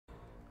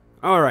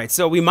Alright,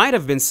 so we might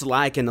have been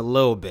slacking a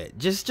little bit,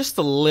 just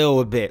a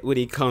little bit when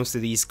it comes to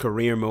these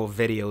career mode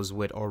videos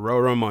with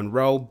Aurora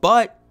Monroe,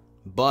 but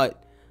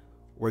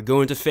we're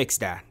going to fix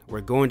that. We're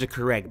going to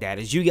correct that.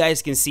 As you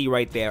guys can see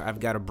right there, I've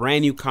got a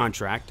brand new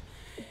contract,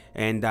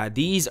 and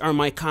these are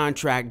my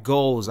contract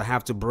goals. I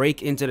have to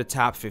break into the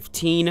top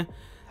 15.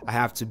 I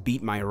have to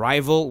beat my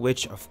rival,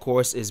 which of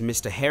course is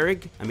Mr.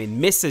 Herrig. I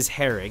mean, Mrs.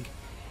 Herrig.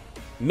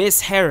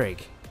 Miss Herrig.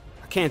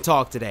 I can't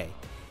talk today.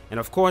 And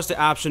of course, the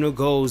optional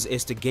goals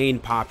is to gain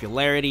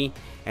popularity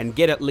and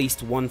get at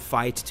least one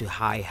fight to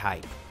high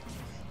hype.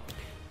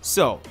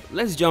 So,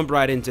 let's jump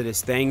right into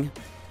this thing.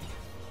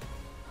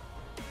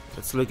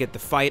 Let's look at the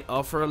fight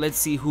offer. Let's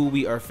see who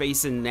we are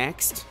facing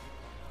next.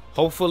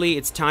 Hopefully,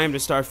 it's time to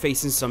start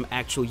facing some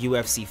actual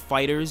UFC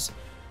fighters.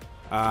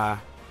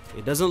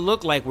 It doesn't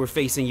look like we're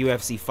facing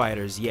UFC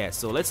fighters yet.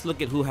 So, let's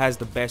look at who has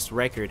the best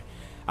record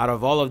out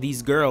of all of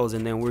these girls,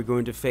 and then we're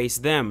going to face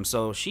them.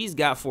 So, she's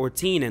got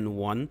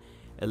 14-1.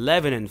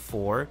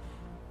 11-4,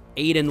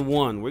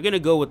 8-1. We're gonna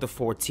go with the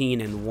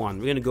 14-1.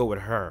 We're gonna go with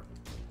her.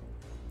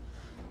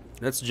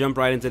 Let's jump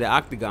right into the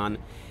octagon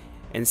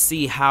and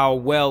see how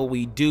well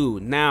we do.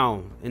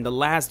 Now, in the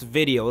last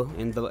video,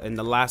 in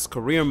the last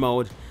career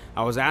mode,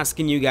 I was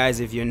asking you guys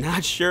if you're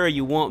not sure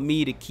you want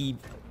me to keep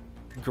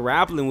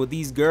grappling with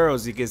these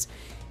girls, because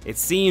it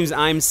seems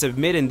I'm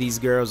submitting these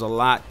girls a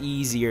lot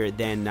easier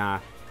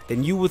than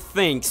you would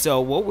think. So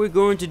what we're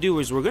going to do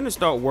is we're gonna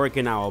start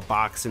working our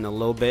boxing a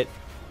little bit,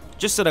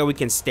 just so that we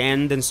can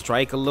stand and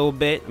strike a little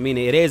bit. I mean,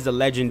 it is the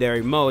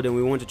legendary mode, and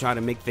we want to try to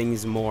make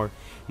things more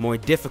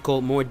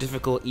difficult. More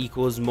difficult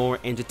equals more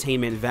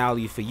entertainment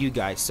value for you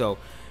guys. So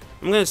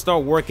I'm gonna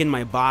start working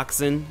my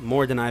boxing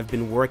more than I've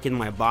been working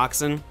my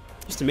boxing,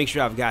 just to make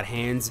sure I've got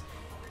hands.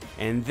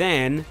 And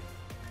then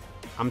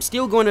I'm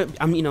still going to,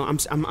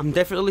 I'm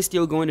definitely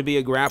still going to be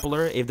a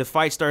grappler. If the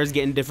fight starts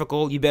getting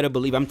difficult, you better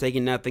believe I'm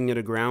taking that thing to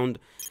the ground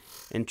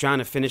and trying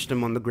to finish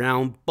them on the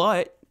ground.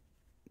 But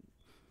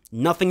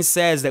nothing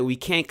says that we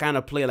can't kind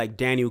of play like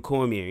Daniel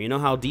Cormier. You know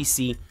how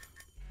DC,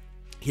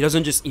 he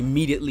doesn't just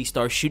immediately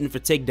start shooting for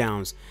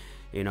takedowns.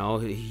 You know,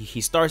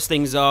 he starts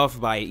things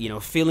off by,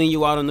 feeling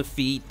you out on the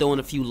feet, throwing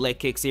a few leg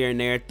kicks here and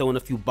there, throwing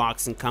a few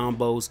boxing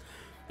combos.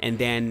 And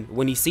then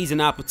when he sees an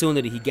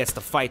opportunity, he gets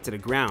the fight to the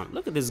ground.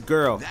 Look at this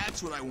girl.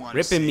 That's what I want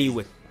ripping me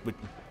with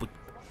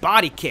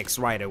body kicks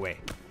right away.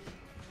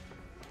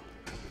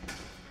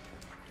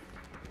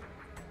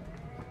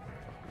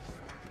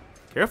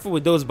 Careful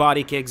with those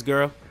body kicks,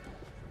 girl.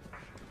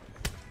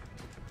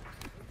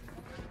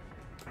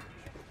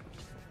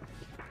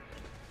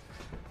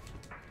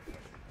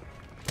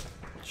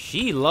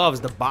 She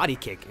loves the body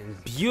kick,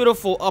 and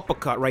beautiful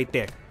uppercut right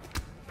there.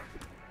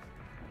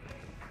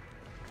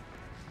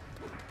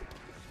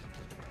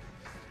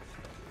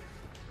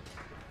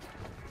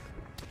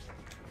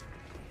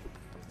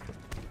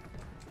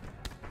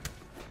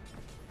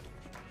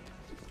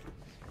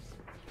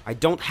 I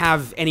don't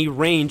have any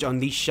range on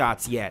these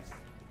shots yet.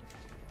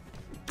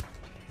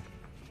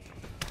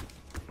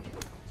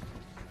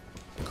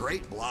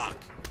 Great block.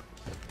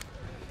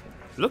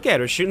 Look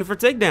at her shooting for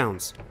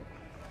takedowns.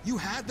 You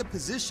had the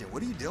position.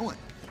 What are you doing?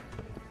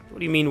 What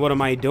do you mean, what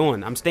am I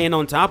doing? I'm staying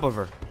on top of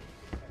her.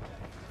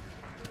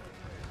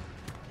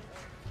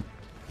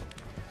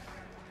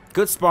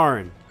 Good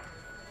sparring.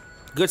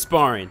 Good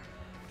sparring.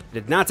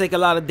 Did not take a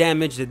lot of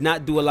damage. Did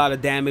not do a lot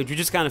of damage. We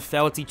just kind of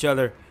felt each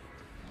other.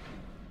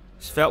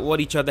 Just felt what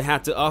each other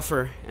had to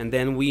offer. And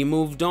then we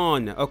moved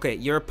on. Okay,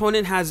 your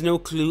opponent has no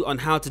clue on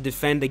how to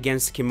defend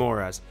against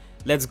Kimuras.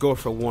 Let's go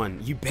for one.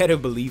 You better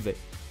believe it.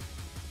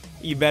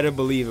 You better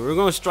believe it. We're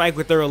going to strike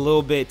with her a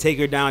little bit, take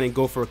her down, and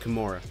go for a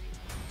Kimura.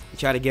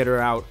 Try to get her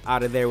out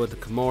of there with the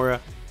Kimura.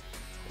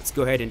 Let's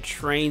go ahead and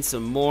train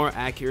some more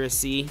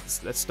accuracy.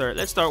 Let's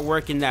start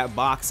working that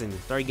boxing.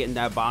 Start getting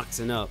that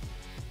boxing up.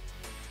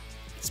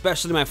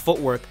 Especially my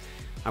footwork.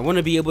 I want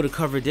to be able to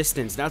cover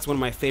distance. That's one of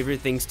my favorite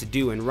things to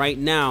do. And right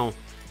now,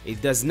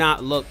 it does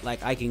not look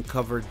like I can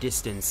cover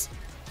distance.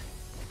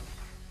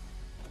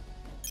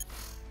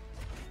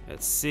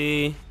 Let's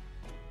see.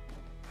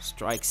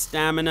 Strike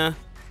stamina.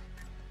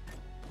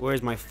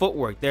 Where's my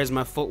footwork? There's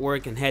my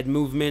footwork and head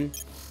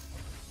movement.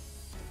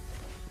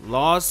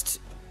 Lost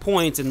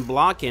points in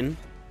blocking,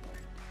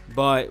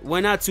 but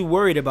we're not too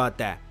worried about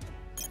that.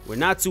 We're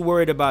not too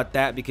worried about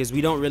that because we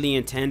don't really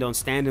intend on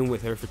standing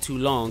with her for too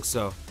long,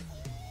 so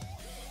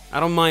I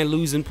don't mind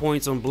losing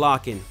points on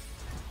blocking.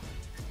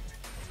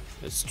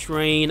 Let's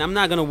train. I'm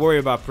not going to worry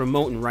about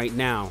promoting right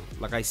now.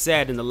 Like I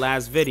said in the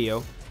last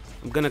video,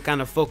 I'm going to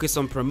kind of focus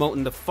on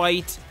promoting the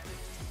fight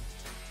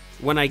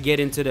when I get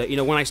into the,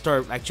 when I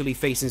start actually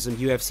facing some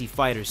UFC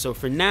fighters. So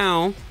for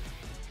now,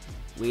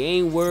 we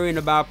ain't worrying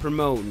about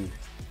promoting.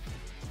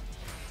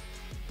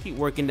 Keep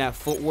working that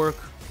footwork.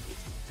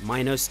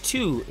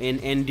 -2 in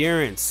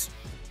endurance.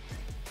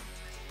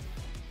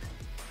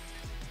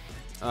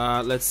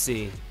 Let's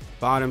see.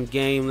 Bottom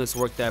game. Let's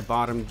work that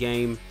bottom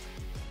game.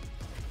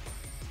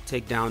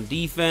 Takedown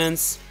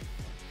defense.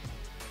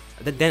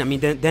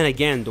 Then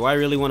again, do I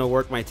really want to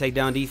work my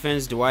takedown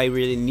defense? Do I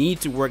really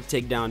need to work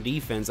takedown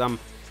defense?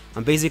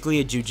 I'm basically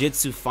a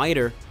jiu-jitsu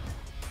fighter.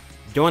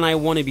 Don't I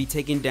want to be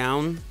taken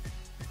down?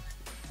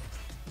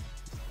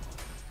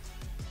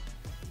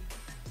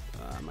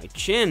 My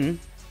chin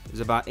is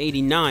about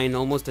 89,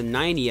 almost a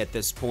 90 at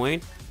this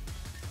point.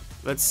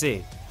 Let's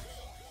see.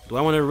 Do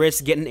I want to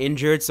risk getting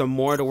injured some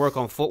more to work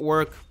on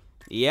footwork?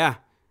 Yeah,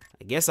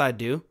 I guess I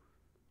do.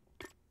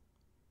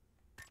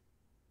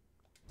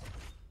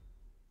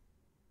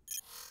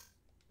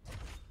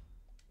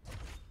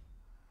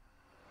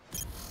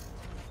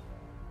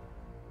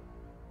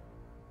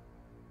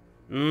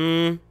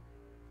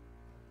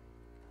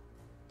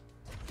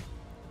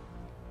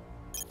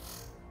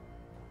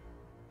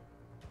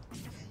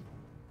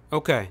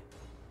 Okay.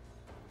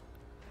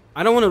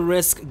 I don't want to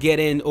risk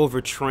getting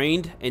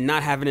overtrained and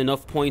not having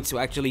enough points to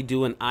actually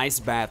do an ice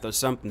bath or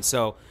something.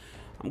 So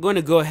I'm going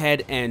to go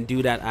ahead and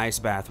do that ice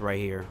bath right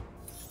here.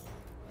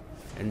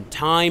 And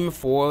time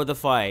for the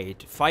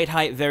fight. Fight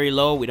height very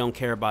low. We don't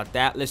care about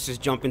that. Let's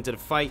just jump into the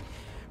fight.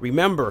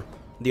 Remember,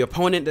 the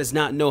opponent does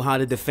not know how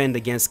to defend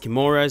against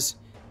Kimuras.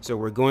 So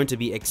we're going to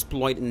be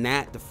exploiting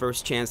that the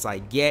first chance I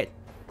get.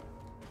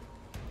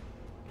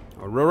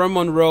 Aurora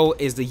Monroe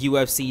is the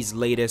UFC's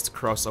latest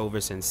crossover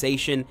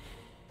sensation.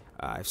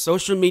 If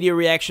social media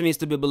reaction is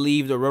to be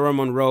believed, Aurora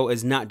Monroe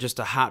is not just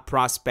a hot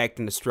prospect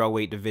in the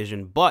strawweight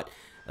division, but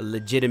a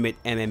legitimate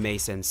MMA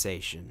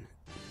sensation.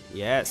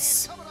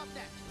 Yes.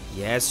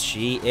 Yes,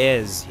 she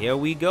is. Here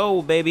we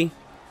go, baby.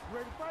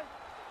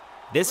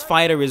 This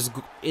fighter is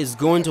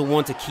going to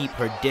want to keep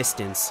her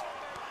distance.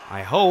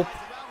 I hope.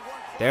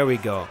 There we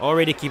go.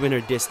 Already keeping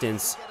her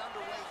distance.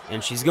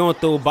 And she's going to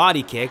throw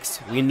body kicks.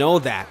 We know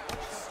that.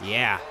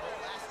 Yeah.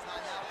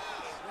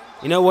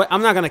 You know what?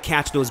 I'm not going to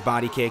catch those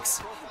body kicks.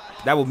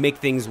 That would make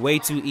things way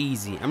too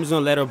easy. I'm just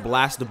going to let her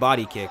blast the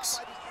body kicks.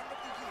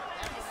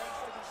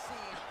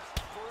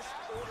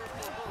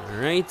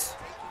 Alright.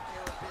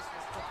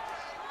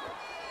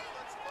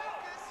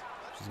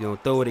 She's going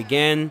to throw it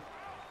again.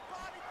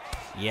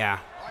 Yeah,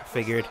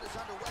 figured.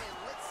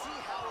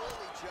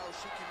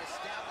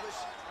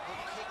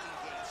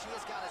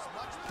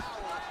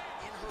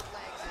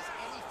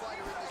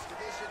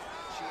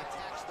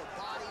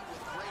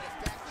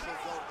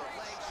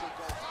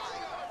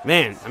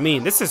 Man, I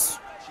mean, this is...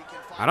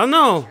 I don't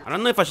know. I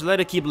don't know if I should let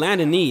her keep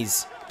landing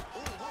these.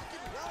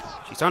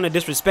 She's starting to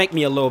disrespect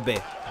me a little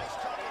bit.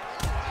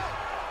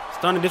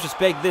 Starting to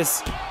disrespect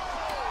this.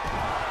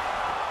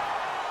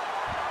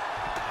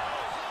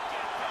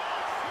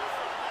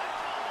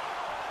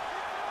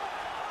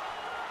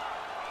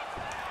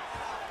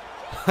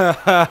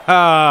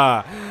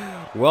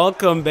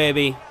 Welcome,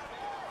 baby.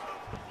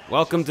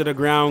 Welcome to the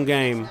ground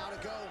game.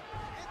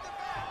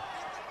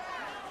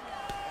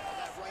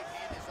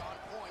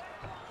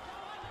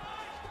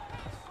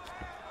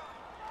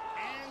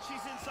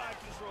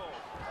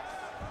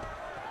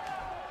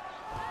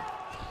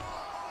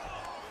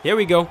 Here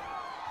we go.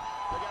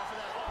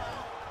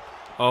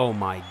 Oh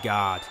my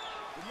God.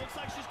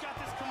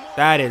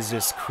 That is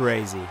just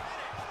crazy.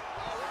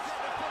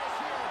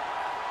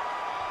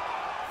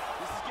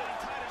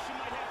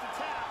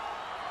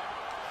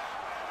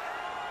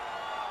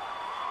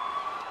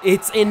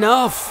 It's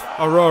enough,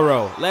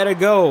 Aurora. Let her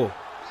go.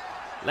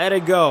 Let her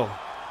go.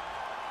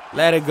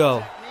 Let her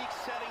go.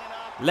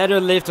 Let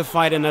her live to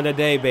fight another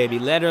day, baby.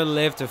 Let her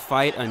live to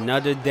fight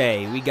another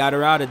day. We got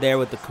her out of there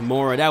with the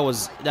Kimura. That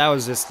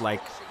was just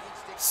like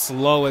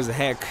slow as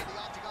heck.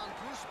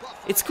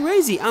 It's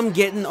crazy. I'm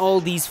getting all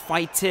these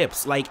fight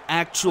tips, like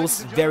actual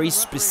very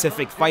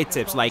specific fight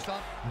tips, like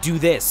do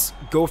this,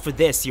 go for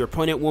this. Your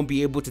opponent won't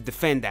be able to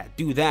defend that.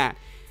 Do that.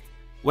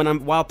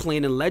 While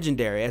playing in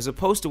Legendary, as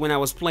opposed to when I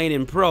was playing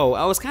in Pro,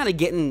 I was kind of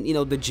getting, you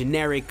know, the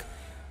generic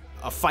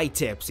fight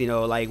tips, you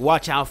know, like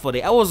watch out for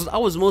the. I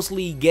was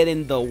mostly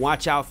getting the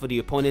watch out for the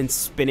opponent's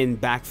spinning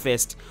back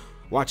fist,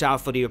 watch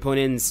out for the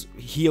opponent's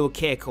heel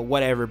kick or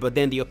whatever. But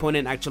then the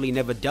opponent actually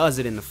never does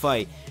it in the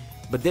fight.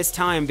 But this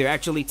time they're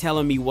actually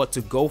telling me what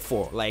to go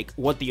for, like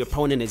what the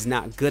opponent is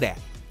not good at,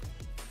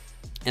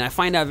 and I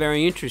find that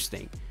very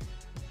interesting.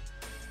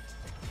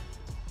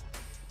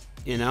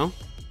 You know?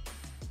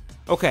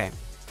 Okay.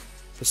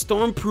 The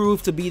Storm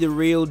proved to be the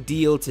real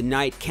deal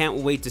tonight. Can't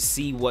wait to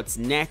see what's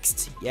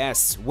next.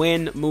 Yes,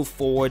 win, move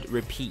forward,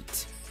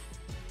 repeat.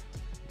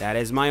 That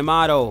is my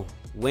motto.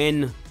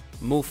 Win,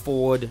 move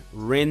forward,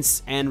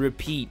 rinse, and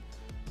repeat.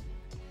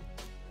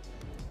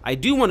 I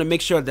do want to make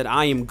sure that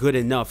I am good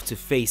enough to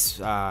face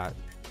my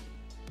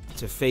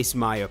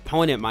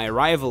opponent, my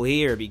rival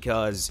here,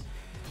 because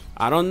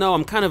I don't know.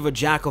 I'm kind of a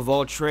jack of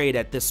all trades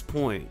at this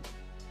point.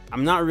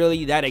 I'm not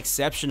really that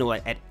exceptional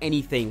at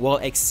anything. Well,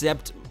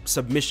 except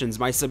submissions.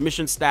 My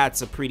submission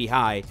stats are pretty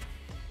high.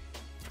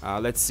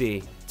 Let's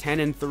see.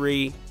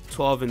 10-3,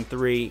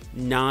 12-3,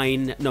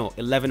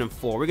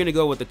 11-4. We're gonna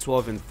go with the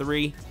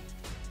 12-3.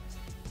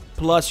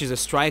 Plus, she's a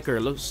striker.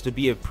 Looks to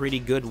be a pretty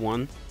good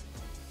one.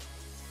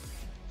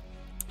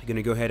 I'm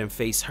gonna go ahead and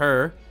face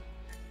her.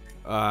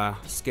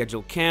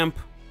 Schedule camp.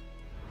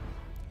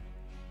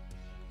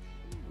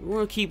 We're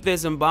gonna keep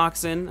this in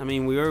boxing. I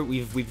mean,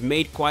 we've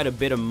made quite a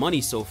bit of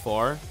money so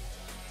far.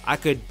 I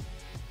could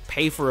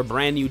pay for a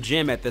brand new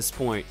gym at this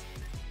point.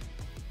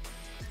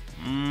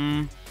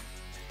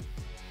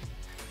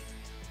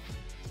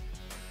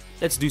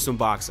 Let's do some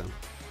boxing.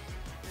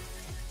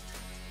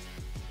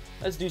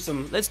 Let's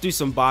do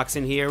some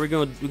boxing here. We're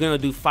gonna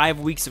do 5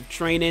 weeks of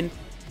training.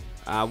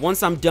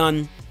 Once I'm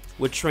done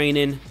with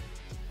training,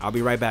 I'll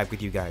be right back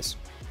with you guys.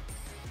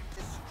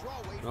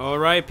 All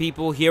right,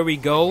 people, here we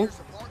go.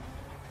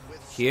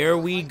 Here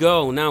we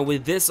go. Now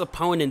with this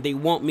opponent, they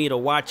want me to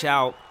watch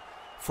out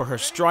for her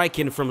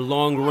striking from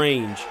long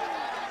range.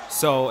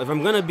 So if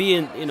I'm gonna be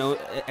in, you know,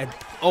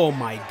 oh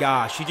my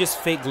gosh, she just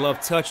fake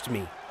glove touched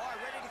me.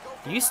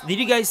 Did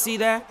you guys see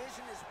that?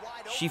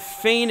 She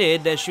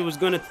feinted that she was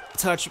gonna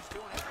touch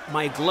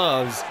my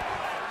gloves.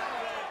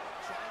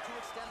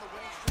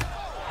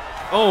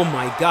 Oh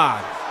my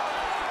God.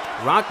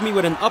 Rocked me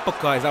with an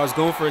uppercut as I was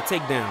going for a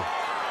takedown.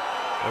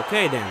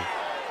 Okay then.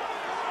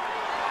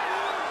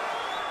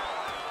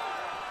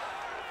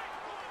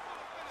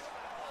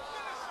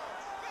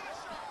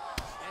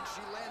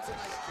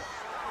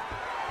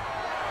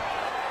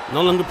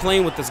 No longer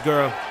playing with this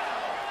girl.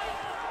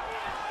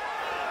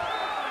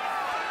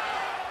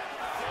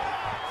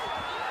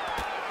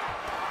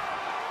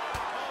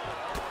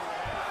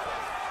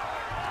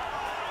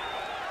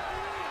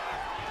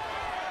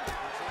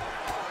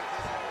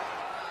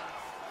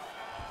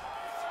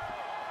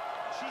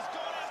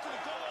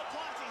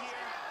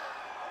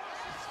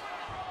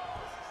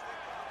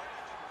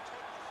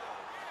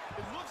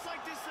 It looks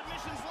like this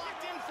submission's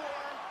locked in for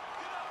her.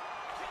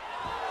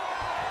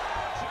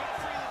 She got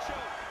free of the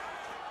choke.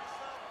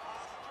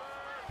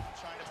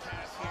 Trying to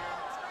pass here.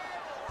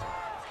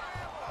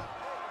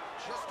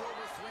 Just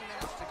over 3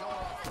 minutes to go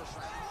off first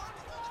round.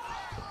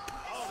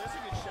 Oh, there's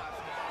a good shot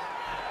from the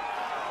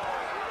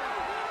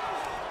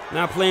bottom.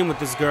 Not playing with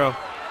this girl. Big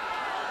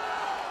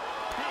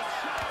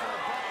shot from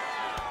the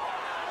bottom.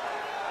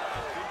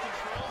 Good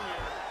control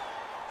here.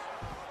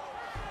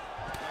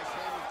 Nice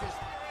hand with this.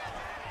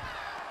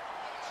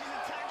 She's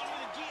attacking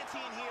with a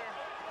guillotine here.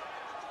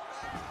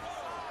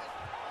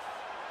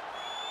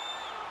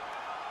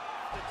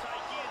 The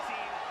tight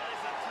guillotine. That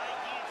is a tight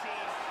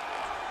guillotine.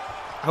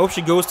 I hope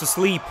she goes to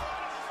sleep.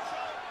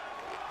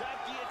 That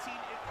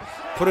guillotine.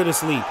 Put her to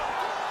sleep.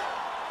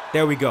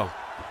 There we go.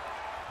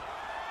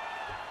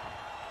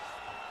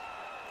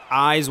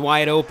 Eyes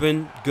wide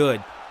open.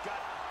 Good.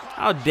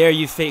 How dare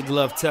you fake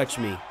glove touch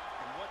me?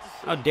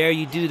 How dare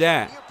you do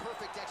that? Near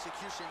perfect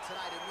execution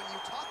tonight, and when you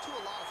talk to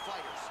a lot of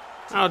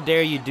fighters, How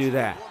dare you do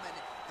that? woman,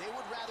 they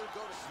would rather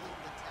go to sleep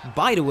than tap.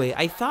 By the way,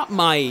 I thought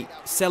my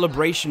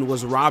celebration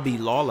was Robbie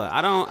Lawler.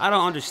 I don't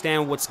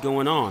understand what's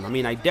going on. I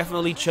mean, I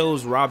definitely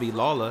chose Robbie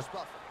Lawler.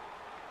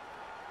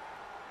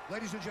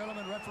 Ladies and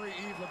gentlemen, referee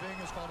Eve Levine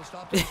has called a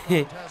stop to this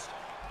contest.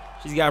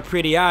 She's got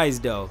pretty eyes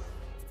though.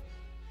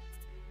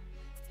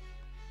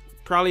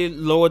 Probably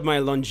lowered my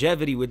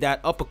longevity with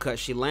that uppercut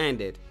she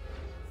landed.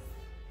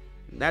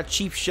 That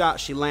cheap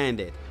shot she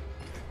landed.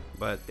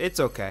 But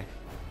it's okay.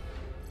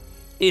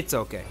 It's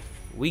okay.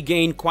 We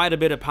gained quite a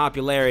bit of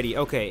popularity.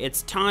 Okay,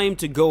 it's time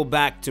to go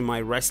back to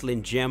my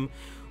wrestling gym.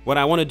 What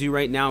I want to do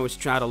right now is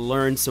try to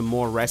learn some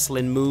more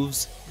wrestling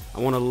moves. I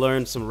want to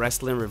learn some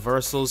wrestling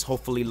reversals.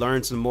 Hopefully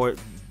learn some more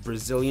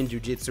Brazilian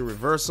Jiu-Jitsu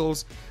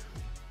reversals.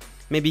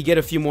 Maybe get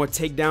a few more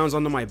takedowns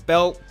under my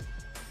belt.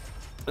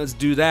 Let's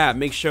do that.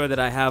 Make sure that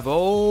I have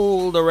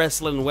all the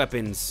wrestling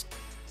weapons.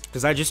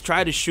 Because I just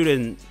tried to shoot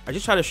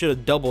a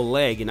double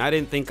leg, and I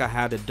didn't think I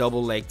had a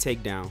double leg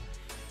takedown.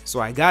 So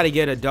I got to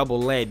get a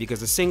double leg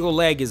because a single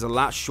leg is a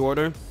lot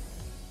shorter.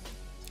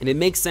 And it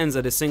makes sense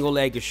that a single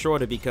leg is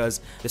shorter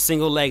because the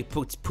single leg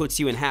puts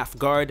you in half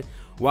guard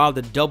while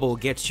the double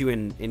gets you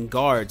in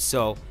guard.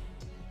 So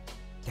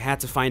I had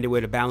to find a way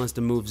to balance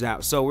the moves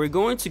out. So we're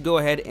going to go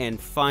ahead and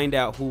find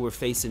out who we're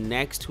facing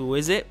next. Who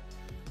is it?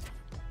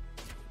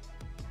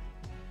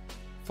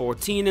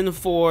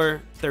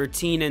 14-4,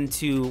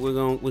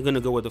 13-2. We're gonna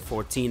go with the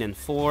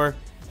 14-4,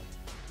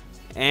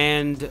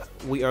 and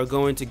we are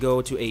going to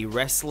go to a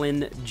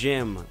wrestling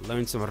gym,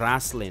 learn some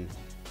wrestling.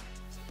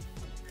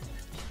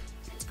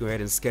 Let's go ahead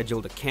and schedule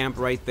the camp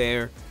right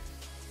there.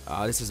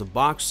 This is a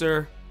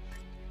boxer.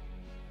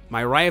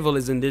 My rival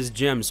is in this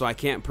gym, so I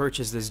can't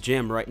purchase this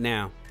gym right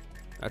now.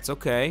 That's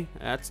okay.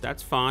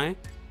 That's fine.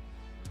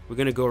 We're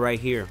gonna go right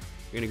here.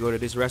 We're gonna go to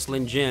this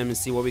wrestling gym and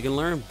see what we can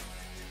learn.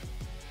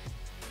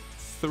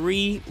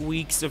 3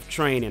 weeks of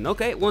training.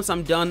 Okay, once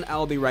I'm done,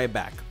 I'll be right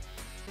back.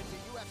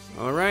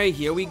 All right,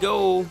 here we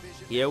go.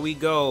 Here we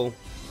go.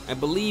 I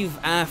believe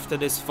after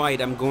this fight,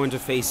 I'm going to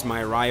face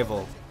my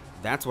rival.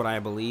 That's what I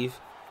believe.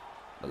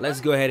 But let's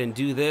go ahead and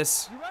do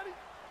this.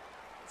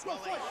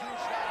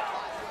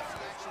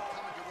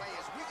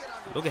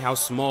 Look at how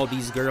small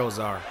these girls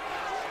are.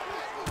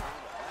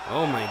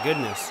 Oh my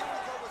goodness.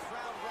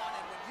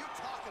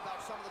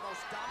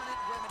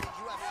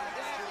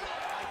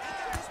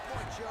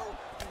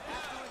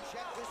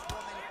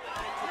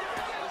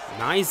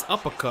 Nice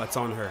uppercuts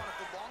on her.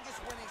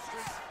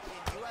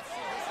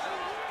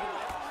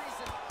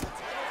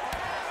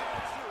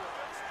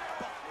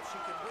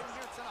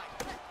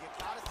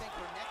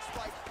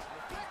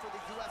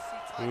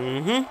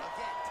 Again,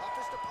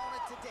 toughest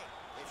opponent to date.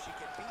 If she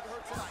can beat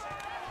her tonight.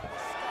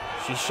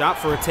 She shot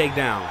for a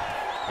takedown.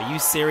 Are you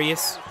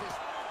serious?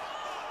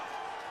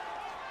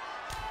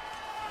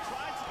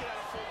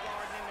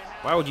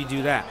 Why would you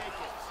do that?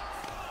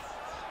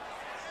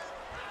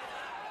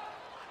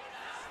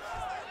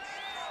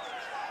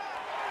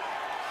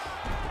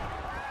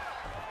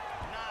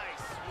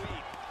 Nice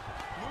sweep.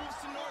 Moves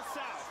to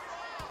north-south.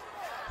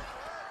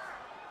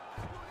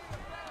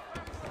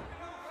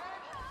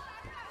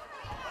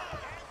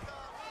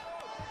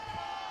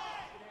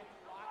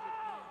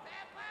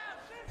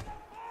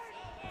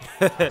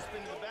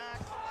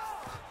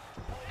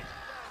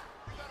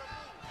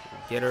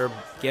 Get her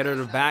to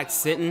the back,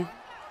 sitting.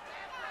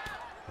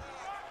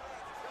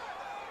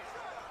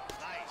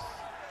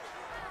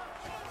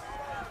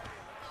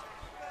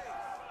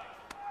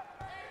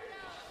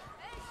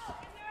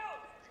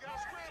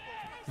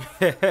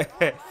 Let's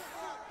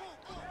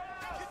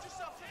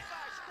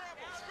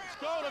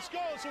go,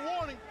 it's a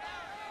warning.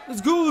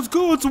 Let's go,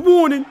 it's a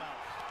warning.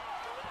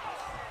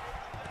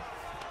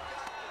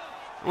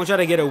 I want to try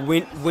to get a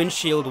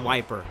windshield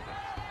wiper.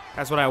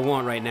 That's what I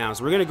want right now.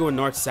 So we're going to go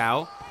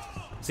north-south.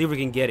 See if we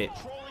can get it.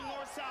 Trolling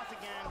north-south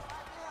again.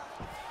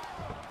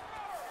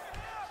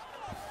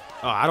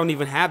 Oh, I don't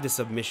even have the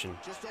submission.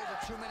 Just over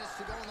 2 minutes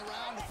to go in the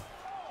round.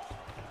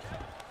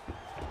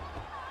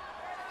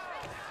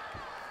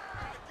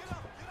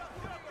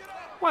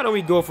 Why don't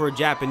we go for a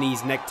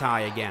Japanese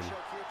necktie again? Choke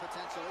here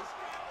potentially.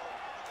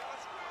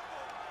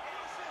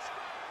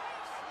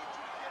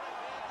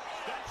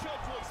 That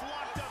choke was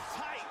locked up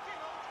tight.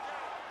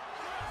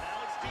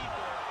 Now it's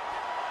deeper.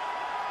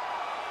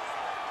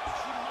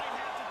 She might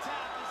have to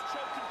tap. This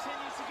choke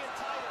continues to get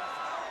tighter.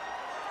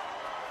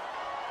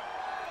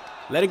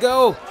 Let it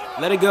go.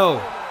 Let it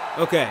go.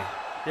 Okay.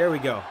 There we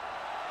go.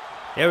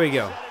 There we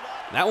go.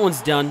 That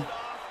one's done. Got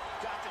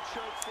the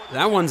choke for the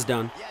That one's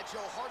done. Yeah, Joe,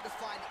 hard to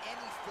find any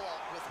fault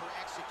with her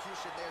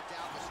execution there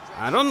down the stretch.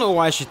 I don't know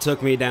why she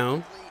took me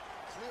down.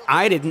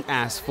 I didn't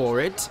ask for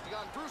it,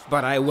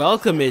 but I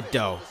welcome it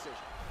though.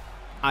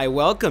 I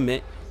welcome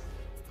it.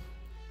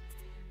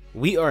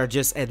 We are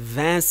just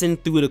advancing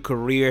through the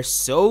career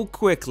so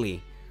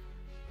quickly.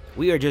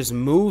 We are just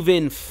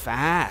moving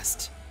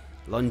fast.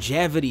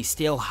 Longevity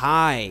still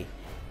high.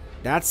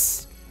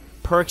 That's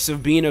perks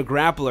of being a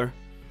grappler.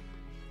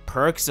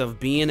 Perks of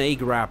being a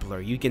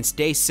grappler. You can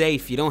stay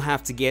safe. You don't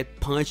have to get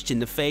punched in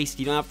the face.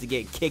 You don't have to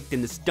get kicked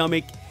in the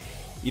stomach.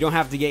 You don't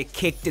have to get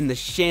kicked in the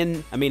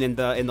shin. I mean in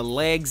the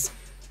legs.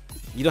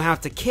 You don't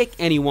have to kick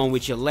anyone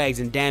with your legs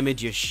and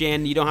damage your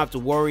shin. You don't have to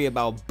worry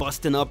about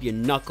busting up your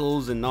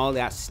knuckles and all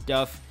that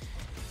stuff.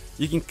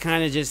 You can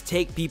kind of just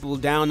take people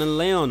down and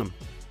lay on them.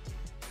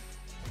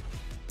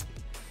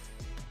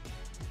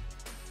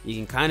 You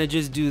can kind of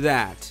just do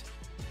that.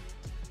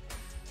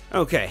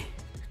 Okay.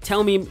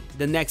 Tell me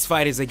the next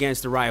fight is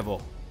against a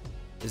rival.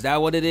 Is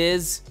that what it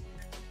is?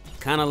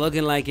 Kind of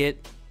looking like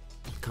it.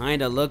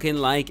 Kind of looking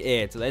like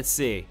it. Let's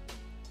see.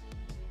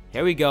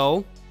 Here we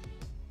go.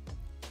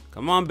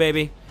 Come on,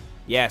 baby.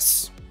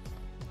 Yes.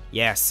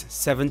 Yes.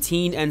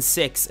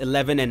 17-6,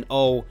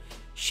 11-0.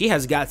 She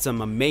has got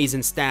some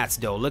amazing stats,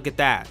 though. Look at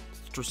that.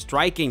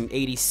 Striking,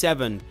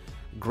 87.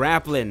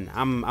 Grappling,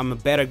 I'm a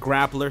better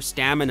grappler.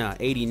 Stamina,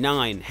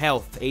 89.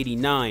 Health,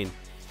 89.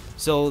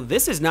 So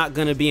this is not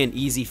going to be an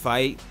easy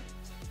fight.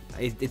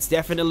 It's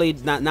definitely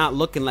not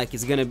looking like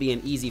it's going to be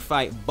an easy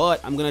fight,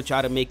 but I'm going to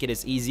try to make it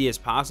as easy as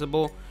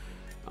possible.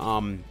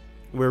 We're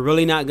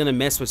really not going to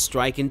mess with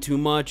striking too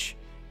much,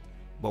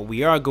 but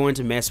we are going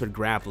to mess with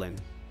grappling.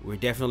 We're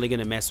definitely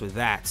going to mess with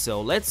that.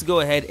 So let's go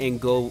ahead and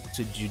go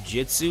to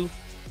jiu-jitsu.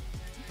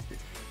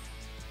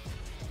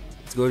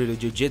 Let's go to the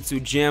jiu-jitsu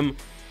gym,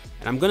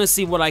 and I'm going to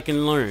see what I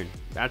can learn.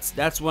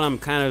 That's what I'm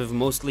kind of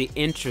mostly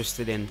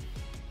interested in.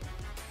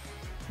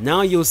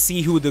 Now you'll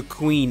see who the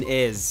queen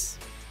is.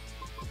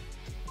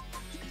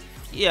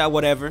 Yeah,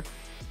 whatever.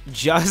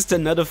 Just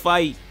another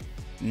fight.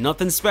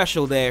 Nothing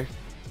special there.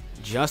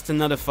 Just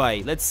another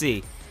fight. Let's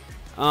see.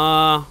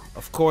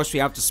 Of course, we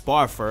have to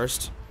spar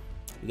first.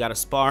 We gotta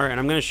spar, and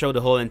I'm gonna show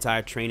the whole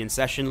entire training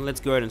session. Let's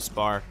go ahead and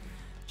spar,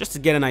 just to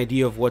get an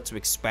idea of what to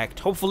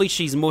expect. Hopefully,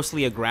 she's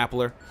mostly a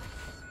grappler.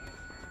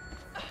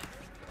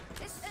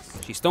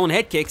 She's throwing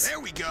head kicks. There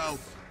we go.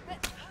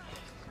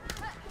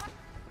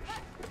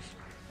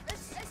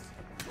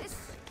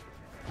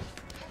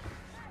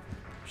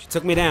 She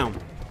took me down.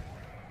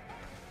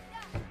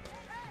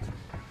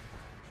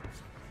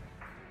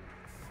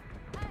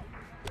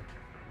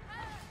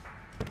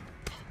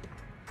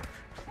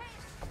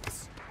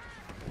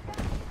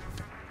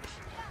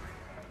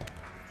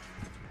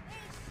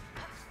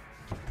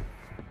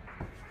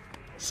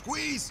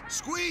 Squeeze,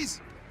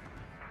 squeeze.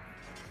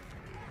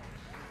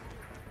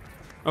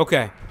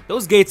 Okay,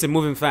 those gates are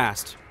moving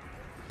fast.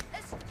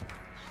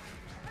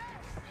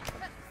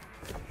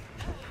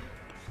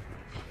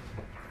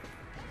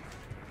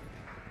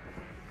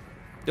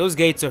 Those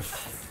gates are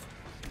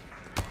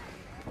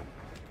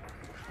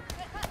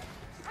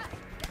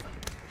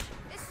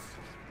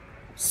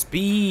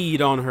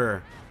speed on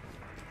her.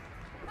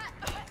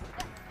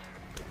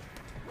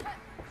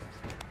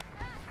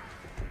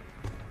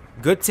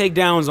 Good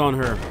takedowns on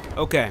her.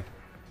 Okay.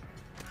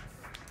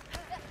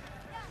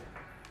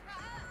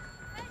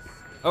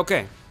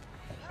 Okay.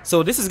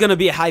 So this is going to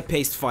be a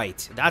high-paced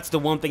fight. That's the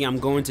one thing I'm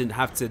going to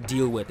have to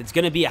deal with. It's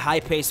going to be a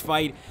high-paced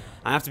fight.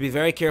 I have to be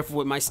very careful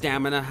with my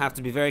stamina. I have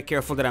to be very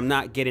careful that I'm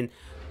not getting...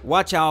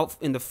 Watch out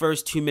in the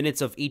first 2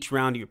 minutes of each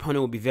round. Your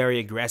opponent will be very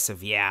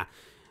aggressive. Yeah,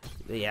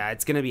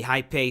 it's going to be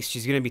high-paced.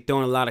 She's going to be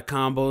throwing a lot of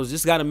combos.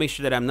 Just got to make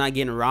sure that I'm not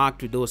getting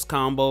rocked with those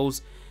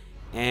combos.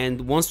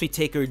 And once we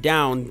take her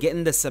down,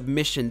 getting the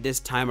submission this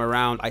time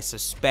around, I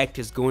suspect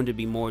is going to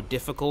be more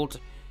difficult.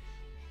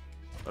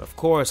 But of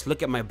course,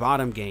 look at my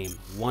bottom game.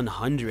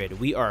 100.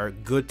 We are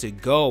good to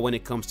go when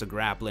it comes to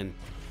grappling.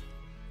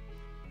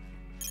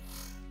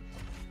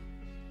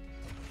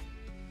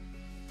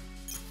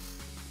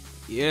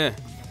 Yeah.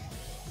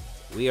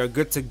 We are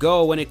good to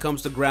go when it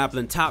comes to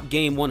grappling. Top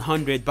game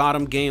 100,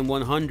 bottom game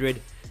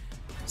 100.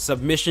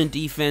 Submission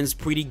defense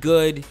pretty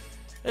good.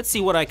 Let's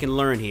see what I can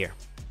learn here.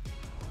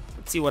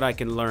 Let's see what I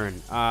can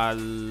learn.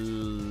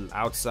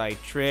 Outside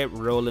trip,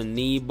 rolling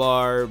knee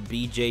bar,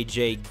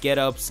 BJJ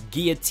get-ups,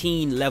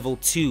 guillotine level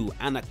 2,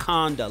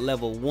 anaconda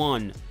level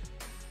 1.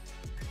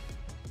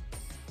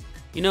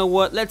 You know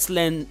what? Let's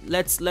learn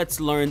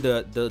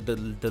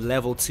the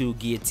level 2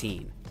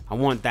 guillotine. I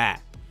want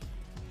that.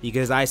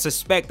 Because I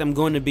suspect I'm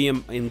going to be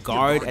in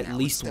guard at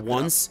least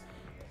once.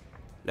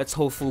 Let's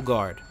hold full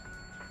guard.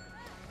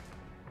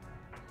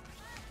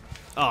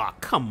 Oh,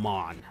 come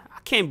on. I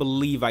can't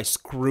believe I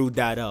screwed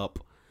that up.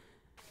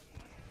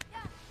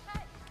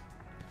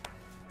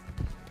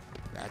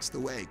 That's the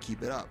way.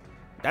 Keep it up.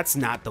 That's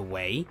not the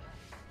way.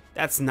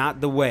 That's not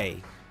the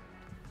way.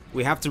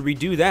 We have to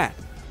redo that.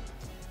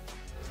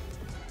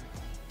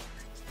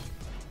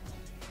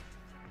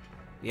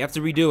 We have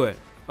to redo it.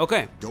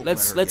 Okay,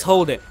 let's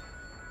hold it.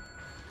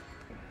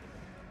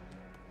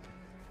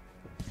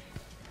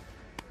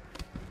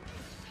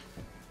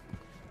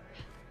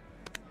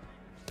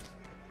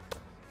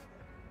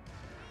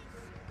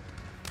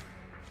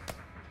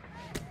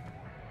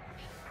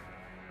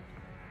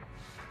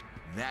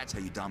 That's how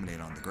you dominate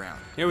on the ground.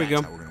 Here we go.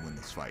 That's how we're gonna win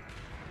this fight.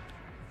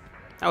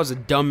 That was a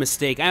dumb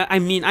mistake. I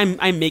mean,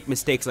 I make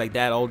mistakes like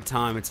that all the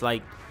time. It's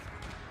like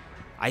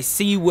I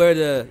see where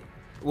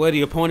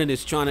the opponent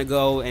is trying to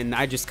go, and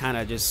I just kind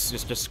of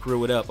just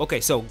screw it up.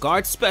 Okay, so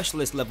guard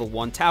specialist level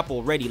 1, tap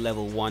already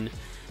level 1.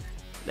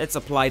 Let's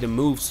apply the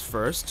moves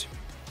first.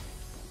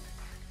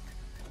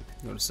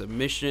 Go to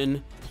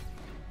submission.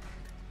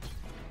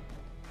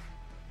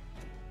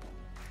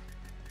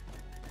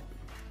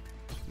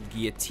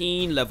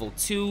 Guillotine level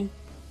 2.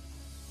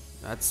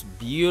 That's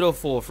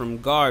beautiful from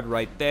guard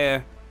right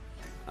there.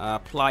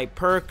 Apply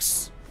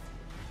perks.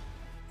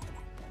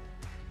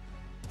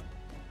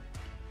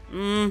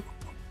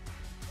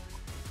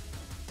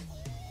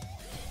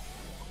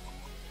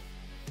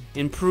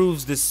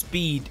 Improves the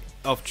speed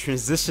of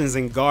transitions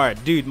in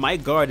guard. Dude, my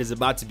guard is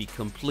about to be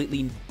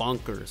completely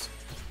bonkers.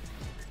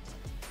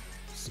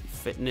 Let's see,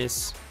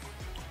 fitness.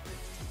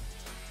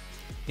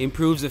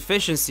 Improves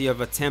efficiency of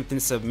attempting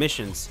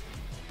submissions.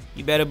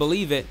 You better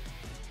believe it.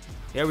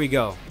 Here we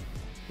go.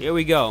 Here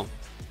we go.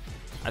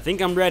 I think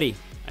I'm ready.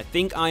 I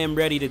think I am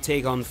ready to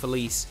take on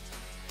Felice.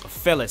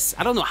 Felice.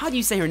 I don't know. How do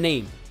you say her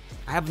name?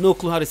 I have no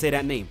clue how to say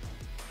that name.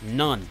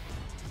 None.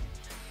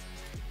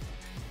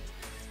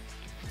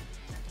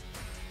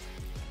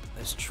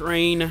 Let's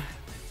train.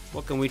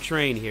 What can we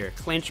train here?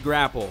 Clinch,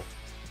 grapple.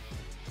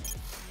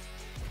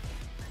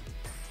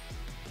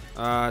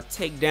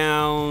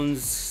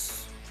 Takedowns.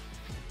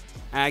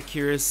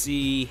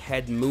 Accuracy,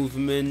 head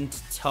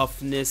movement,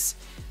 toughness.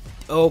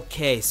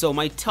 Okay, so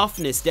my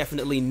toughness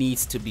definitely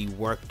needs to be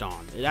worked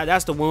on.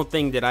 That's the one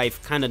thing that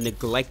I've kind of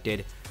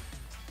neglected,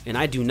 and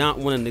I do not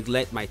want to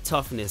neglect my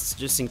toughness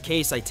just in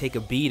case I take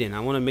a beating. I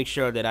want to make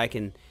sure that I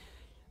can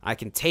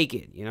take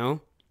it, you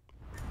know?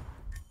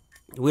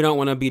 We don't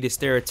want to be the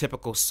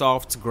stereotypical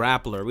soft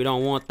grappler. We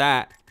don't want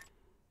that.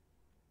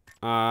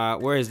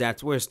 Where is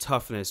that? Where's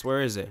toughness?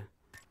 Where is it?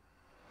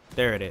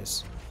 There it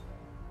is.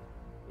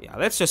 Yeah,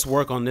 let's just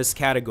work on this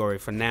category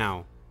for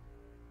now.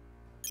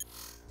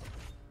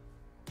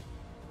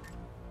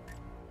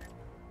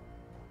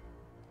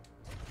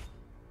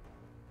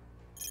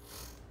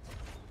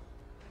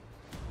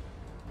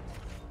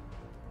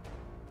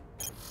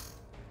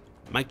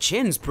 My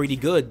chin's pretty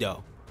good,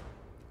 though.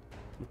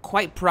 I'm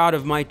quite proud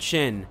of my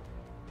chin.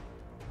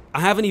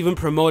 I haven't even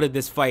promoted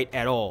this fight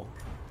at all.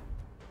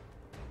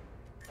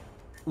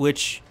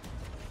 Which,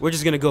 we're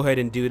just gonna go ahead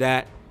and do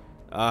that.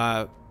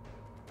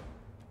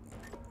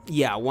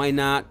 Yeah, why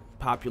not?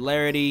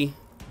 Popularity.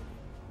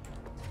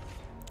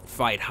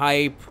 Fight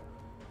hype.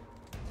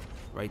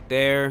 Right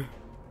there.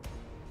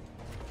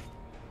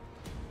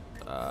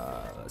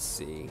 Let's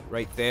see.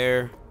 Right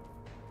there.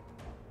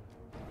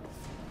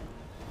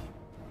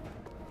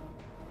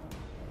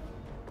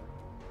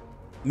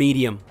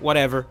 Medium.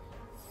 Whatever.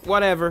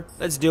 Whatever.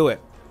 Let's do it.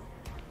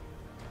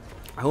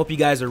 I hope you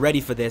guys are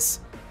ready for this.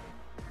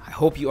 I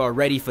hope you are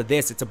ready for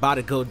this. It's about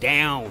to go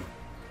down.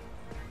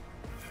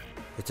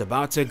 It's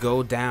about to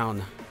go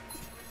down.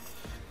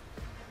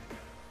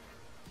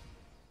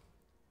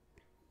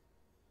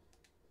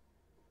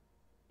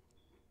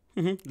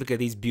 Look at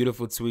these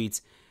beautiful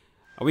tweets.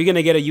 Are we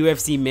gonna get a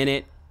UFC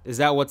minute? Is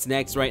that what's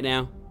next right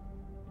now?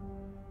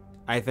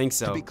 I think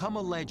so. To become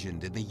a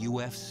legend in the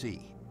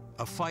UFC,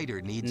 a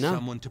fighter needs No.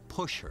 someone to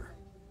push her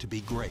to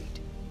be great.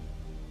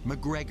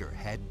 McGregor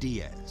had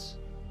Diaz,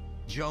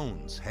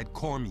 Jones had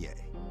Cormier,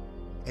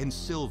 and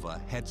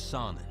Silva had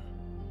Sonnen.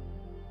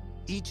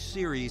 Each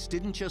series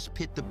didn't just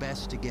pit the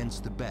best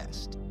against the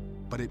best,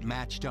 but it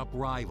matched up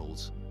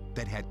rivals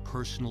that had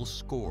personal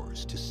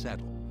scores to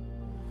settle.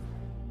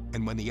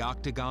 And when the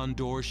octagon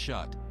door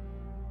shut,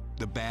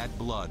 the bad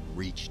blood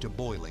reached a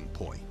boiling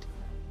point.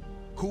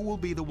 Who will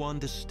be the one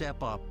to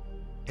step up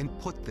and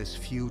put this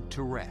feud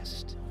to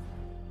rest?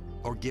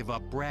 Or give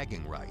up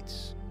bragging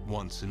rights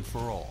once and for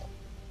all?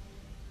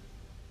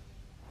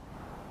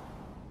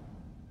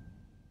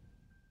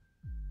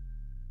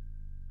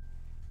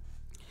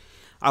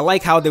 I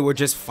like how they were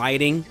just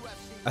fighting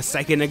a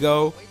second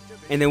ago,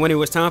 and then when it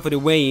was time for the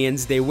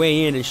weigh-ins, they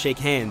weigh in and shake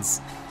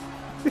hands.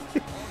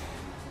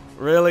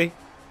 Really?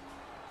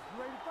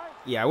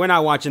 Yeah, we're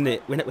not watching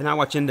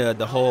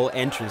the whole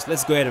entrance.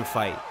 Let's go ahead and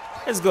fight.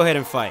 Let's go ahead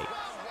and fight.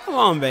 Come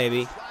on,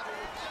 baby.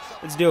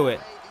 Let's do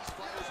it.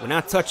 We're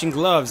not touching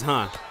gloves,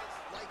 huh?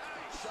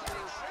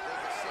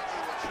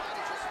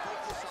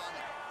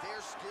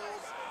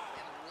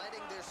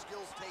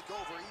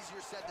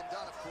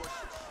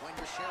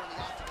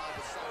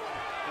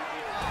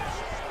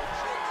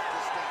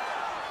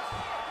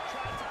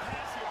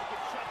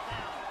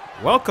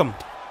 Welcome.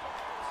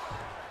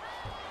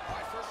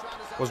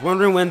 Was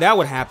wondering when that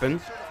would happen.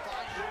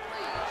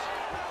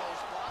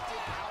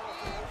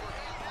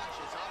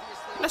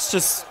 Let's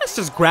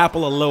just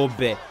grapple a little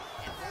bit.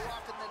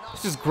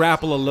 Let's just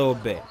grapple a little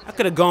bit. I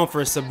could have gone for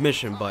a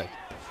submission, but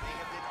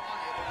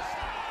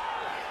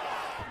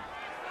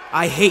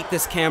I hate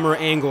this camera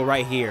angle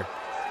right here.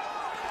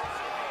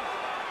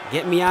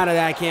 Get me out of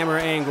that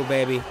camera angle,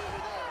 baby.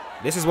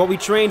 This is what we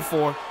trained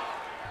for.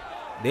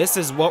 This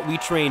is what we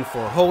trained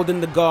for.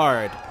 Holding the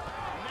guard.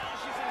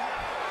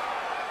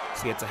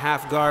 Let's get to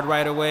half guard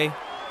right away.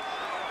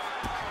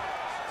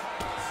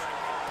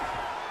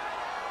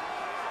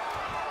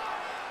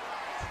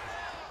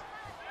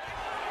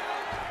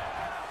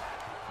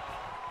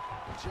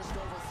 Just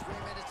over 3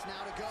 minutes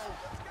now to go.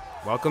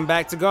 Welcome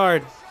back to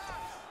guard.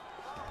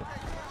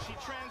 She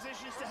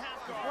transitions to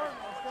half guard.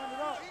 All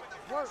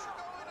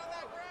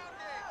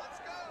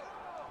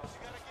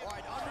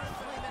right, under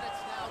 3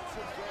 minutes now to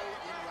go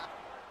in round.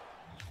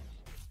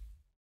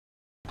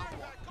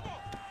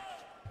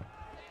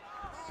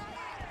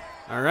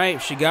 All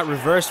right, she got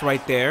reversed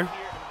right there. Pretty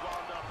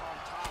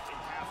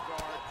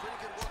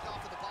good work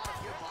off of the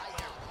bottom here by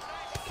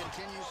Herrig.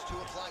 Continues to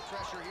apply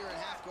pressure here in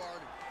half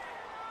guard.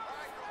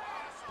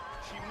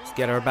 Let's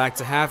get her back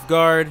to half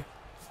guard.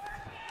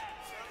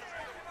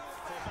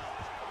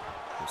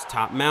 There's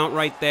top mount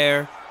right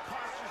there.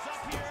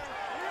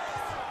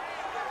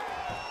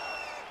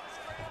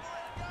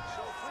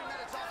 So 3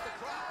 minutes off the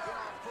clock in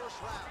our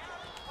first round.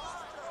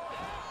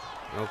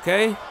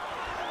 Okay.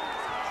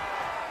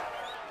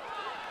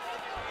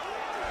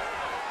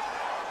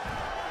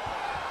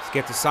 Let's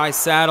get the side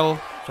saddle.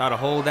 Try to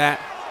hold that.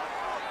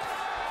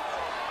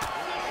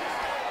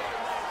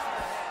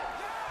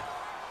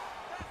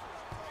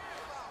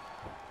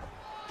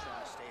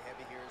 Trying to stay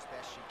heavy here as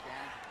best she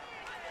can.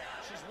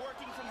 She's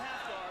working from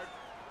half guard.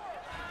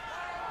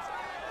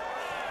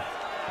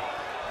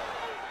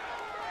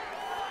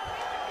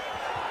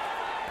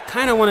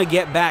 Kind of want to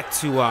get back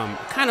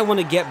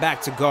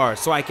to guard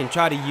so I can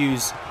try to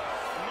use. Now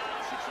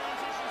she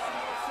transitions to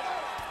north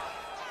south.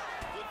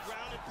 Good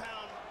ground and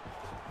pound.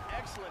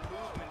 Excellent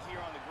movement here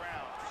on the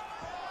ground.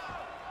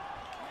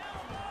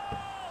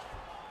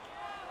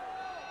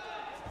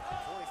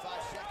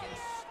 45 seconds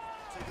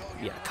to go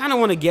here. Yeah, kind of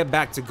want to get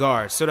back to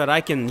guard so that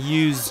I can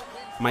use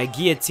my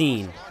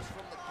guillotine.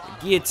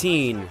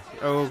 Guillotine.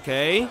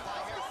 Okay.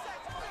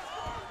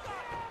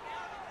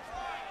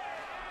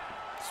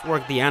 Let's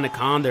work the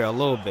anaconda a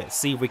little bit.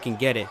 See if we can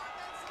get it.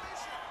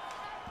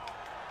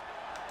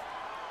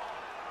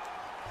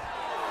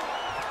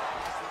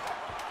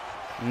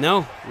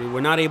 No, we were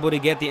not able to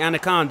get the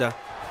anaconda.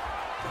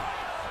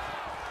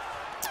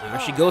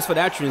 She goes for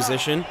that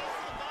transition.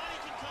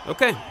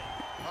 Okay. All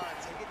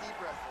right, take a deep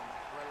breath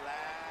and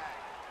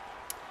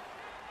relax.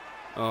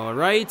 All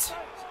right.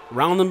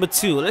 Round number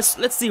 2.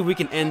 Let's see if we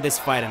can end this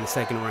fight in the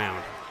second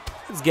round.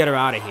 Let's get her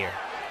out of here.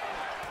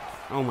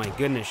 Oh my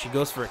goodness, she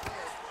goes for it.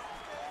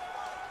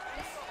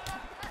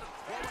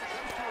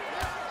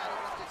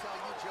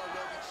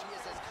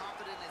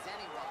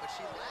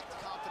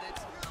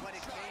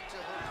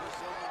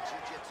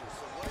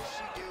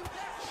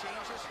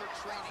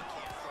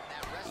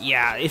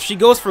 Yeah, if she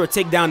goes for a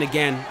takedown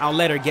again, I'll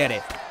let her get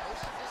it.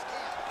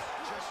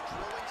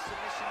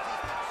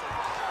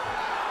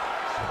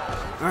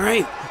 All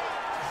right,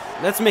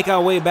 let's make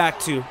our way back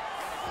to.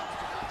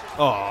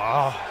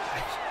 Oh.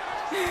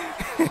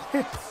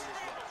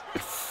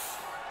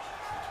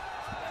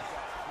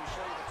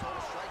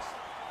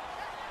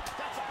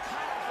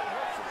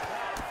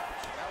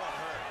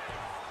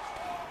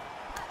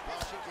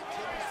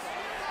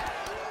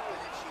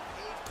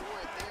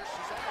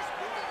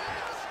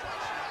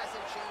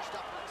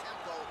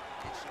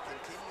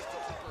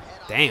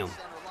 Damn.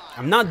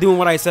 I'm not doing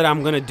what I said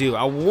I'm gonna do.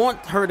 I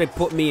want her to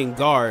put me in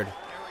guard.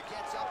 Herrig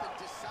gets up and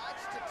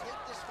decides to take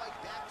this fight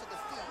back to the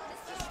feet,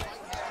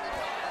 despite having a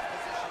dominant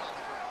position on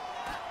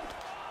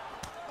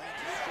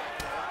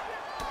the ground.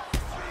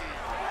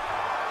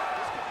 Lands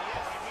a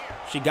strike there.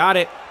 She got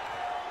it.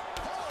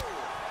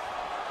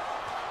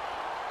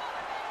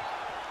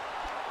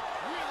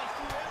 Really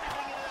threw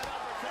everything into that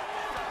uppercut.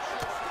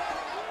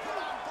 Standing up, put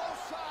on both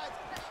sides.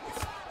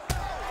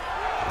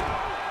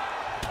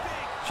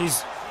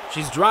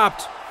 She's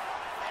dropped.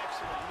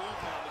 Excellent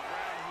movement on the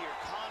ground here.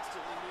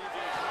 Constantly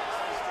moving,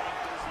 constantly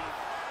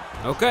staying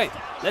busy. Okay,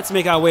 let's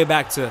make our way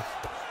back to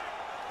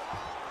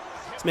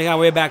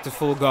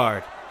full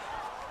guard.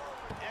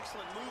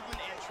 Excellent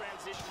movement and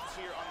transitions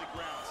here on the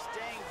ground.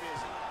 Staying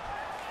busy.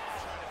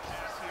 Trying to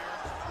pass here.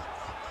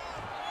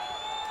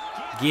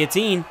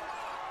 Guillotine.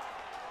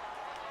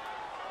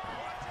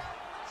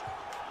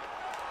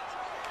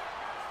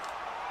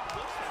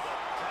 Looks like a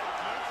tight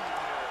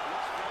guillotine here.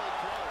 Looks really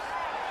close.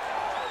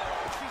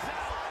 She's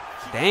out.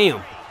 She's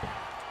Damn.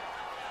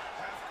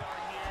 Half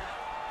guard here.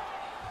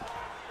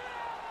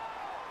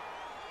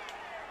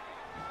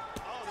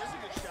 Oh, there's a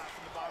good shot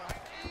from the bottom.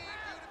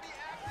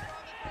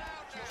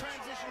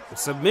 Transition from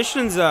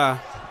Submissions,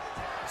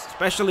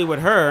 especially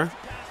with her.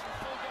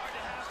 full guard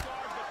to half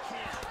guard, but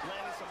can't.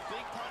 Landing some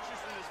big punches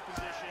from this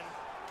position.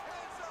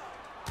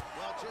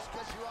 Well, just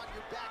because you're on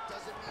your back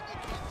doesn't mean you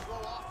can't throw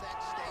off that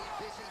stay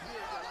busy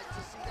here. You like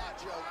to see that,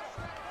 Joe.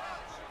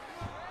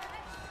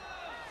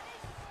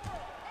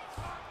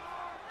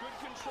 Good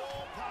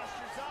control,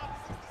 postures up.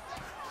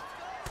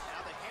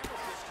 Now the hammer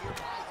fist here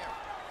by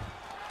Herrig.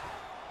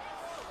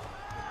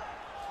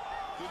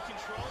 Good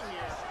control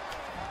here.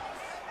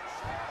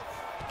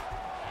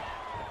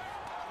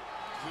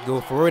 Go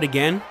for it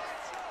again.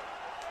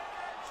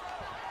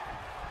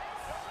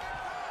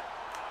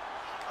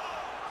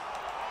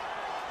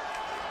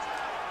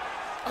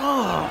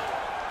 Oh.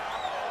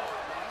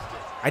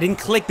 I didn't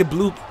click the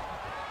blue.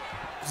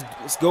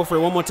 Let's go for it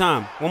one more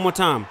time. One more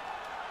time.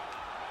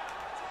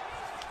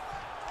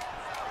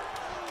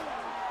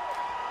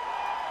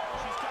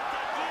 She's got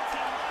that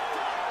guillotine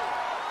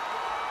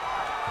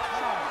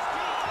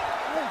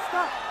locked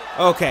up.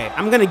 Okay,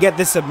 I'm gonna get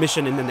this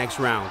submission in the next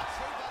round. Saved by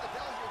the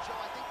bell here, Joe.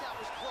 I think that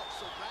was close.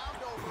 So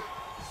round over.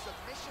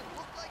 Submission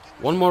looked like it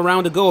was. One more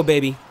round to go,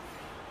 baby.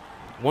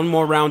 One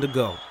more round to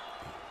go.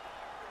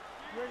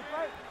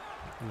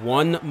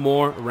 One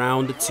more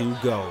round to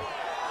go.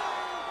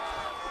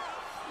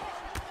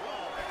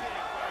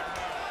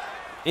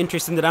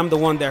 Interesting that I'm the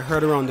one that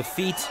hurt her on the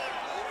feet.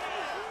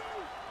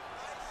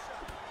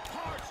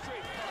 Hard straight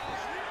punch.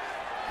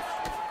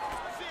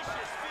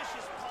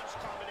 Vicious punch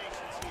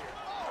combinations here.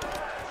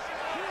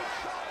 Huge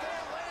shot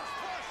there, lands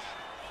flush.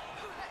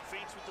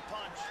 Feints with the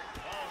punch.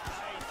 Oh,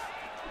 nice.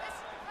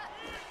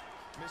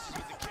 Misses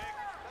with the kick.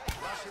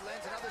 Well, she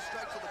lands another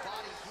strike to the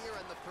body here,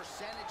 and the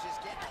percentage is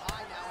getting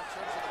high now in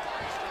terms of the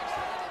body strikes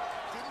landed.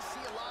 Didn't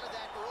see a lot of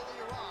that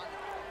earlier on.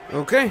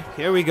 Okay,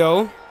 here we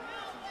go.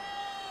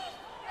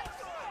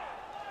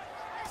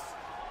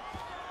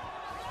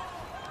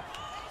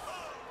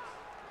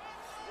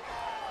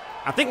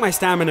 I think my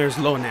stamina is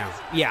low now.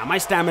 Yeah, my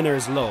stamina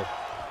is low.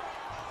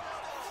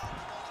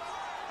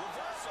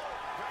 Reversal.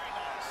 Very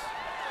nice.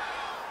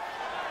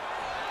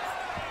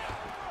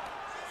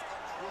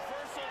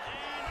 Reversal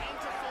and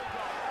into full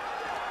guard.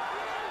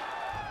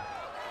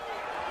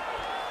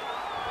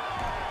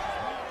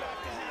 Move back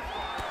to half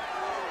guard.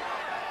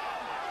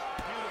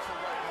 Beautiful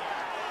right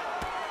hand.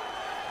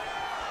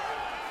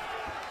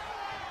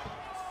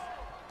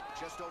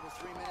 Just over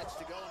 3 minutes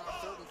to go in our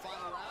third and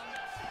final round.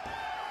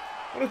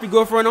 What if we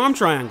go for an arm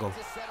triangle?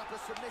 To set up a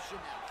submission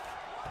now.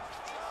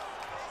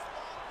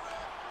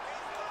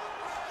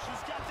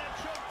 She's got that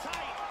choke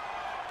tight.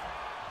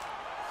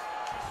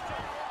 She's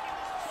still working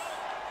this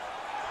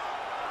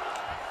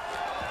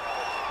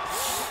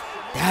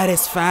choke. That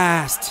is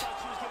fast.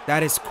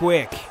 That is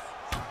quick.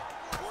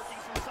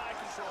 Working some side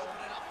control.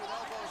 Opening up with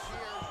elbows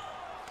here.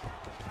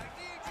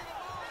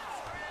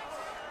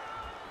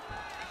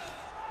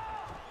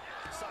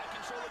 Side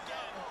control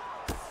again.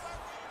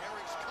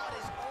 Herrig's cut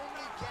is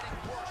only getting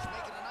worse,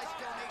 making a nice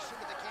donation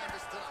to the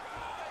canvas tonight.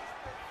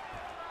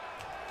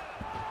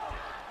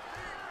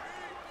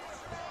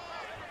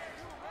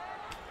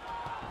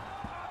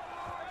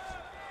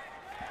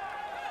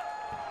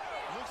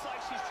 Looks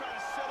like she's trying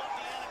to set up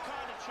the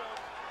anaconda choke.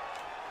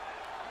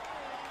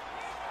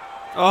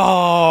 Oh,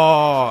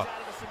 Out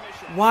of the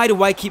submission. why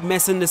do I keep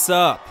messing this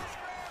up?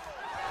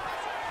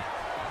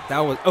 That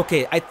was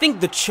okay. I think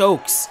the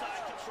chokes.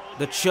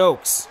 The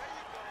chokes.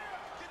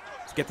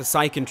 Let's get the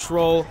side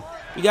control.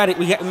 We got it.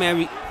 We got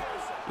man.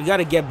 We got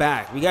to get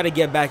back. We got to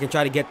get back and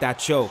try to get that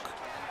choke.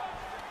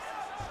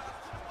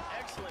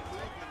 Excellent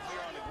movement here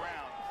on the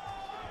ground.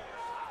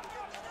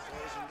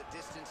 Closing the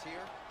distance here.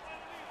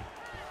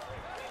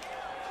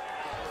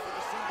 Going for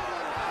the single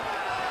right now.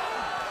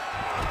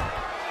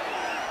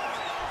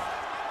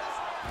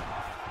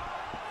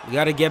 We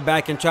got to get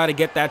back and try to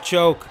get that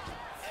choke.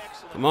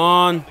 Excellent Come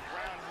on. movement on the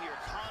ground here.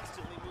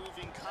 Constantly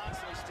moving,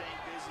 constantly staying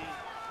busy.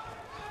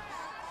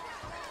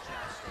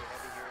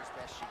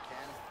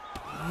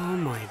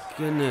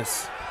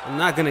 goodness. I'm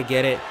not gonna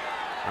get it.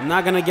 I'm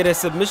not gonna get a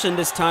submission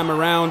this time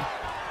around.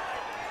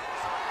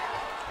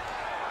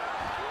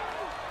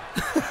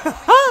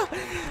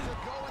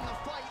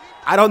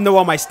 I don't know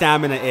what my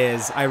stamina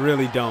is. I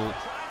really don't.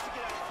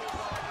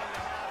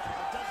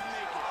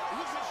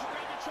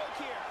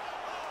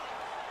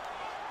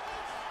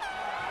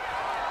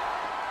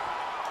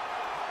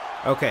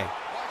 Okay.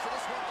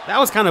 That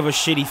was kind of a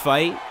shitty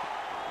fight.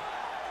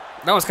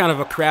 That was kind of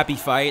a crappy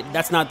fight.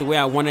 That's not the way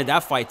I wanted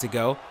that fight to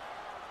go.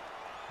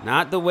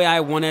 Not the way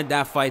I wanted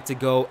that fight to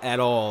go at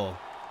all.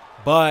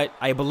 But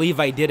I believe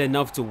I did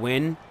enough to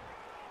win.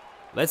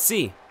 Let's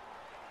see.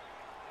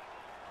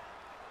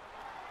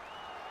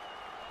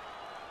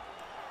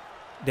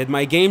 Did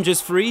my game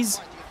just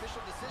freeze?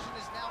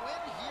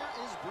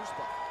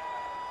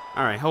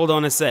 Alright, hold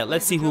on a sec.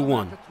 Let's see who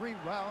won. After 3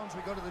 rounds,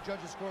 we go to the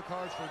judges'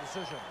 scorecards for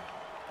decision.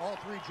 All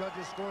 3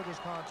 judges scored this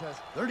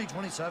contest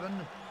 30-27.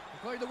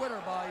 Declared the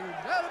winner by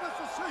unanimous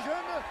decision,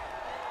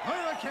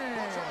 Hurricane.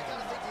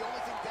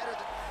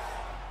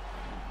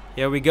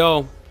 Here we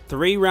go.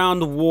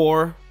 3-round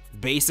war,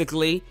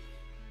 basically.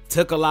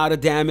 Took a lot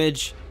of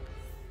damage.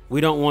 We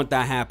don't want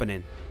that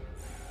happening.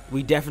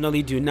 We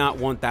definitely do not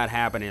want that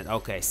happening.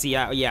 Okay, see,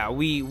 yeah,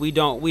 we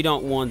don't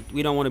want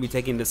to be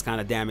taking this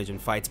kind of damage in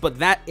fights. But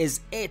that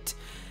is it.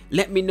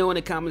 Let me know in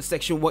the comment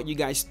section what you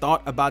guys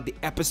thought about the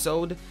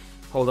episode.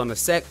 Hold on a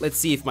sec. Let's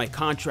see if my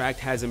contract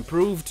has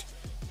improved.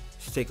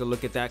 Let's take a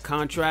look at that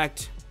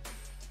contract.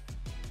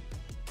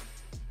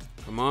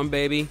 Come on,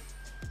 baby.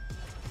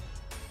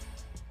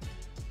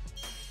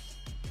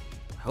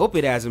 I hope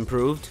it has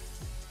improved.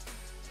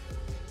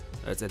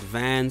 Let's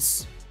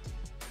advance.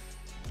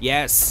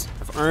 Yes,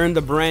 I've earned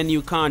a brand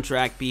new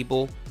contract,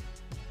 people.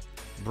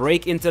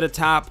 Break into the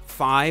top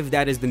 5.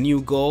 That is the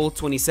new goal.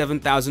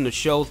 27,000 to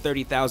show,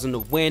 30,000 to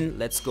win.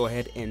 Let's go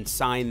ahead and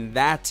sign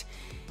that.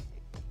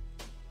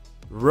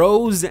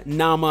 Rose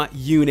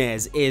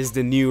Namajunas is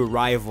the new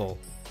rival.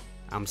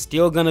 I'm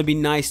still gonna be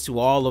nice to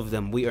all of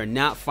them. We are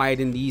not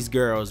fighting these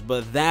girls,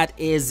 but that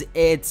is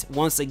it.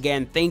 Once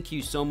again, thank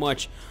you so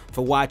much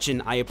for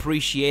watching. I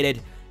appreciate it.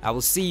 I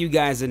will see you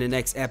guys in the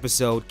next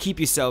episode. Keep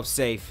yourself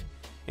safe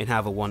and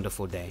have a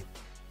wonderful day.